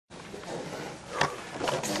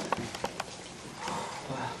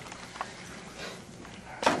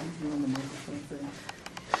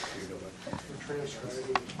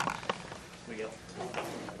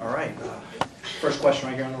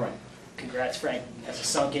Frank, has it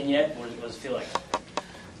sunk in yet? What does it feel like?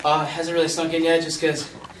 Hasn't really sunk in yet, just because,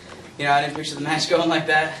 I didn't picture the match going like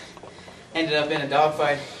that. Ended up in a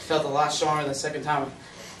dogfight. Felt a lot stronger the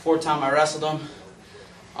fourth time I wrestled him.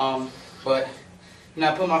 But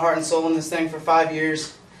I put my heart and soul in this thing for 5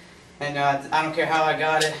 years, and I don't care how I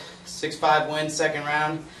got it. 6-5 win, second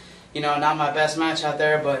round. Not my best match out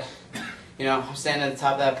there, but I'm standing at the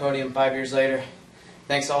top of that podium 5 years later.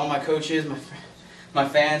 Thanks to all my coaches, my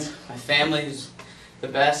fans, my family who's the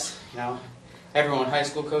best. Everyone, high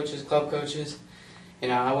school coaches, club coaches.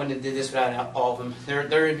 I wouldn't have did this without all of them.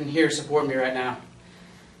 They're even here supporting me right now.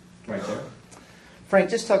 Right there. Frank,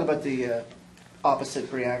 just talk about the opposite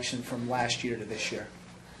reaction from last year to this year.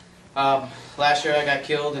 Last year I got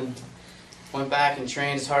killed and went back and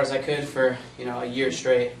trained as hard as I could for a year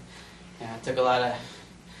straight. I took a lot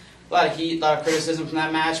of heat, a lot of criticism from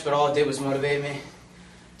that match, but all it did was motivate me.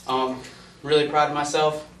 Really proud of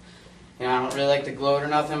myself. I don't really like to gloat or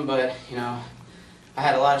nothing, but I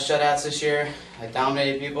had a lot of shutouts this year. I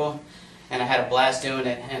dominated people, and I had a blast doing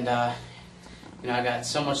it. And I got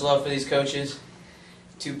so much love for these coaches.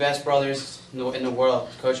 Two best brothers in the world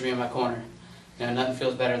coaching me in my corner. Nothing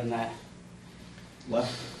feels better than that.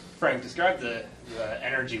 Left. Frank, describe the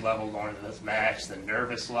energy level going into this match, the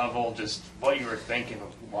nervous level, just what you were thinking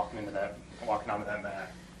of walking onto that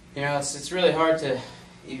mat. It's really hard to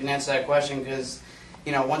even answer that question because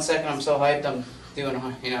 1 second I'm so hyped, I'm doing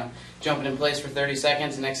jumping in place for 30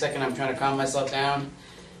 seconds. The next second I'm trying to calm myself down.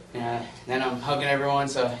 Then I'm hugging everyone.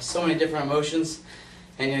 So many different emotions.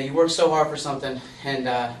 And you work so hard for something,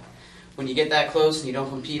 and when you get that close and you don't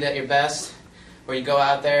compete at your best, or you go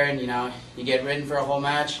out there and you get ridden for a whole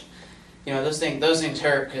match, those things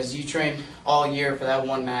hurt because you train all year for that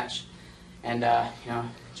one match. And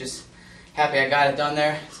just happy I got it done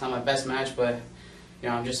there. It's not my best match, but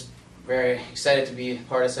I'm just very excited to be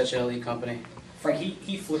part of such an elite company. Frank,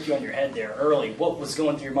 he flipped you on your head there early. What was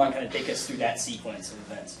going through your mind? Kind of take us through that sequence of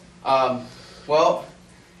events. Well,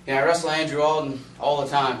 I wrestle Andrew Alden all the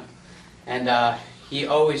time, and he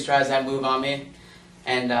always tries that move on me.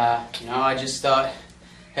 And I just thought,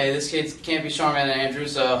 hey, this kid can't be stronger than Andrew,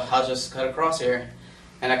 so I'll just cut across here.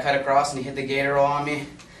 And I cut across, and he hit the gator roll on me.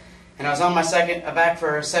 And I was on my back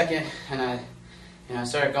for a second, and I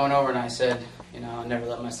started going over, and I said, I'll never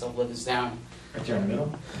let myself live this down. Right there in the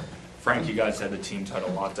middle. Frank, you guys had the team title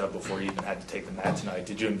locked up before you even had to take the mat tonight.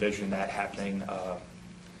 Did you envision that happening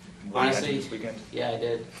honestly, this weekend? Yeah, I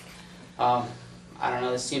did. I don't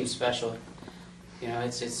know, this team's special.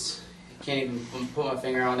 It's I can't even put my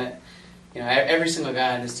finger on it. Every single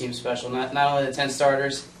guy in this team's special. Not only the 10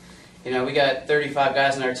 starters. We got 35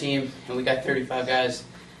 guys on our team, and we got 35 guys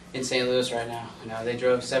in St. Louis right now. They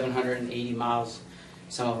drove 780 miles,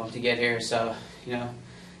 some of them, to get here. So,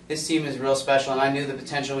 this team is real special, and I knew the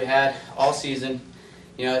potential we had all season.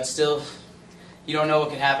 It's still, you don't know what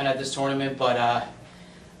could happen at this tournament, but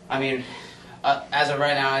as of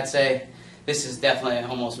right now, I'd say this is definitely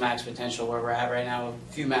almost max potential where we're at right now with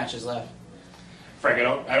a few matches left. Frank,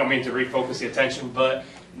 I don't mean to refocus the attention, but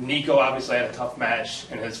Nico obviously had a tough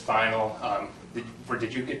match in his final.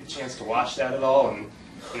 Did you get the chance to watch that at all? And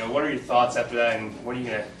what are your thoughts after that? And what are you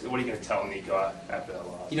gonna tell Nico after that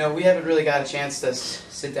loss? We haven't really got a chance to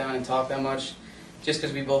sit down and talk that much, just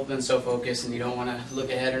because we've both been so focused and you don't want to look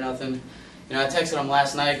ahead or nothing. I texted him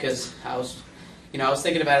last night because I was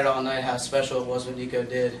thinking about it all night, how special it was what Nico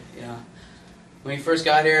did. When he first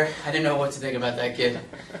got here, I didn't know what to think about that kid,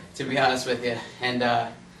 to be honest with you. And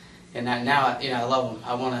now, I love him.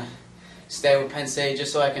 I want to stay with Penn State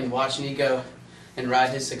just so I can watch Nico and ride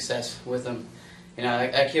his success with him.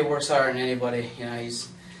 That kid works harder than anybody.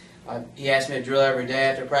 He asks me to drill every day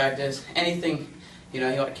after practice. Anything,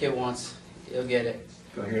 what kid wants, he'll get it.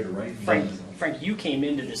 Go here to right. Frank, you came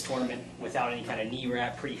into this tournament without any kind of knee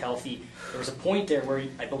wrap, pretty healthy. There was a point there where,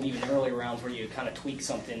 I believe in earlier rounds, where you kind of tweaked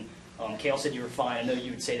something. Kale said you were fine. I know you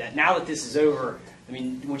would say that. Now that this is over,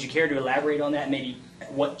 would you care to elaborate on that? Maybe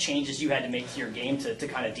what changes you had to make to your game to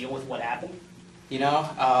kind of deal with what happened?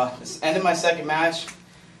 This ended my second match.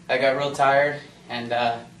 I got real tired, and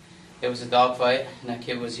it was a dogfight, and that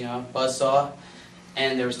kid was, buzzsaw.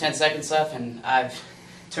 And there was 10 seconds left, and I've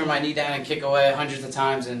turned my knee down and kick away hundreds of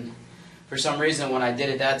times, and for some reason when I did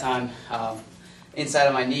it that time, inside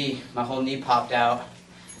of my knee, my whole knee popped out.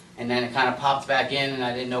 And then it kind of popped back in, and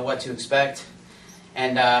I didn't know what to expect.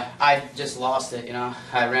 And I just lost it,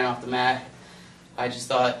 I ran off the mat. I just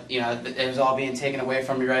thought, it was all being taken away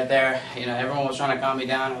from me right there. Everyone was trying to calm me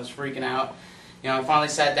down. I was freaking out. I finally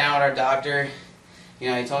sat down with our doctor. He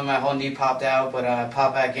told me my whole knee popped out, but I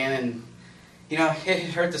popped back in, and, it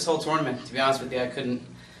hurt this whole tournament, to be honest with you.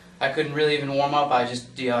 I I couldn't really even warm up. I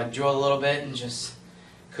just drilled a little bit and just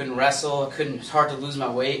couldn't wrestle. It's hard to lose my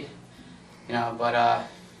weight, But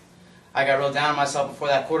I got real down on myself before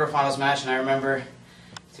that quarterfinals match, and I remember,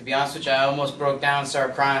 to be honest with you, I almost broke down and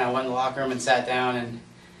started crying. I went in the locker room and sat down, and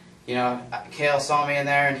Kale saw me in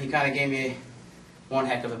there, and he kind of gave me one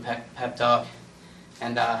heck of a pep talk.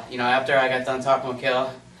 And after I got done talking with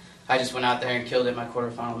Kale, I just went out there and killed it in my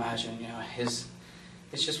quarterfinal match. And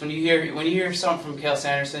it's just when you hear something from Kale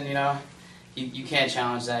Sanderson, you can't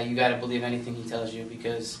challenge that. You got to believe anything he tells you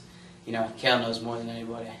because Kale knows more than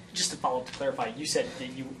anybody. Just to follow up to clarify, you said that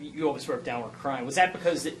you almost broke down or crying. Was that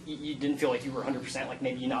because you didn't feel like you were 100%? Like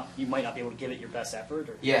maybe you might not be able to give it your best effort?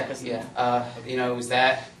 Or Yeah. It was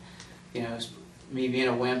that. It was me being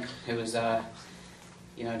a wimp. It was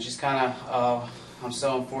just kind of. I'm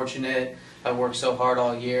so unfortunate. I worked so hard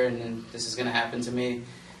all year, and then this is going to happen to me.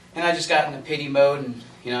 And I just got into pity mode,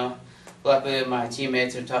 and luckily my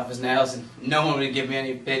teammates are tough as nails, and no one would give me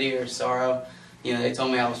any pity or sorrow. They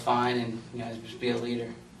told me I was fine, and just be a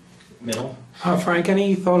leader. Middle. Frank,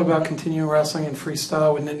 any thought about continuing wrestling in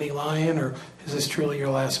freestyle with Nittany Lion, or is this truly your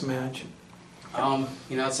last match?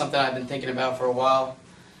 It's something I've been thinking about for a while.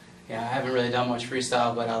 I haven't really done much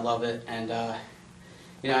freestyle, but I love it, and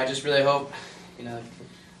I just really hope an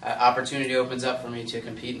opportunity opens up for me to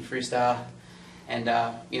compete in freestyle. And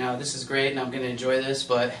this is great, and I'm going to enjoy this,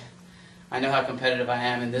 but I know how competitive I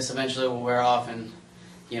am, and this eventually will wear off, and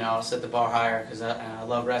I'll set the bar higher because I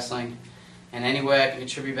love wrestling. And any way I can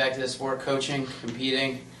contribute back to the sport, coaching,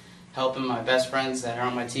 competing, helping my best friends that are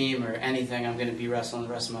on my team, or anything, I'm going to be wrestling the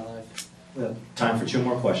rest of my life. We have time for 2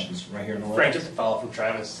 more questions, right here on the left. Frank, just to follow up from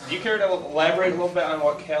Travis, do you care to elaborate a little bit on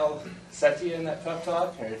what Cal said to you in that pep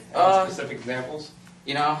talk, or any specific examples?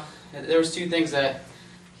 There was 2 things that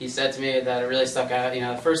he said to me that really stuck out.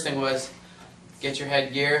 The first thing was, get your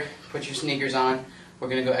headgear, put your sneakers on. We're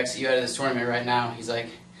going to go exit you out of this tournament right now. He's like,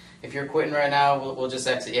 if you're quitting right now, we'll just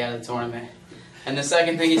exit you out of the tournament. And the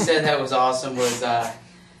second thing he said that was awesome was,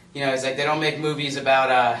 he's like, they don't make movies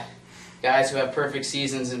about guys who have perfect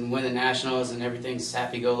seasons and win the nationals and everything's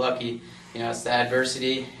happy-go-lucky. It's the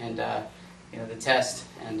adversity and, the test.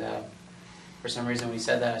 And for some reason when he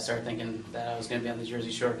said that, I started thinking that I was going to be on the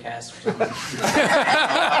Jersey Shore cast or something. It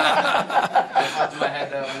popped in my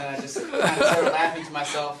head, though, and then I just kind of started laughing to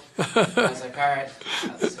myself. And I was like, all right,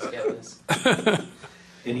 let's just get this.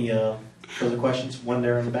 Any further questions? One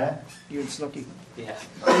there in the back. You and Snooki. Yeah.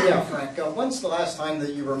 Yeah, Frank. When's the last time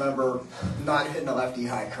that you remember not hitting a lefty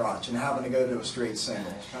high crotch and having to go to a straight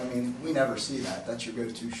single? I mean, we never see that. That's your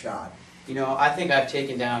go-to shot. I think I've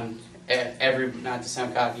taken down not to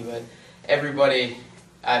sound cocky, but everybody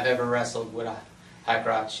I've ever wrestled with a high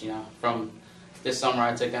crotch. From this summer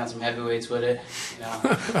I took down some heavyweights with it.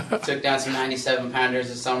 Took down some 97-pounders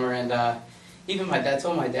this summer, and even my dad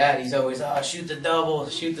told my dad, he's always, shoot the double,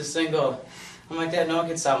 shoot the single. I'm like, Dad, no one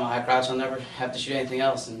can stop my high crotch. I'll never have to shoot anything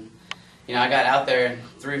else. And I got out there and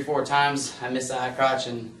 3 or 4 times I missed the high crotch,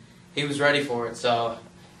 and he was ready for it. So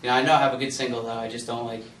I know I have a good single, though. I just don't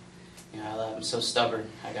like, I'm so stubborn.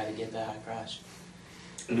 I got to get that high crotch.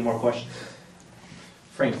 Any more questions?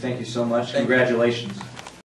 Frank, thank you so much. Thank you. Congratulations.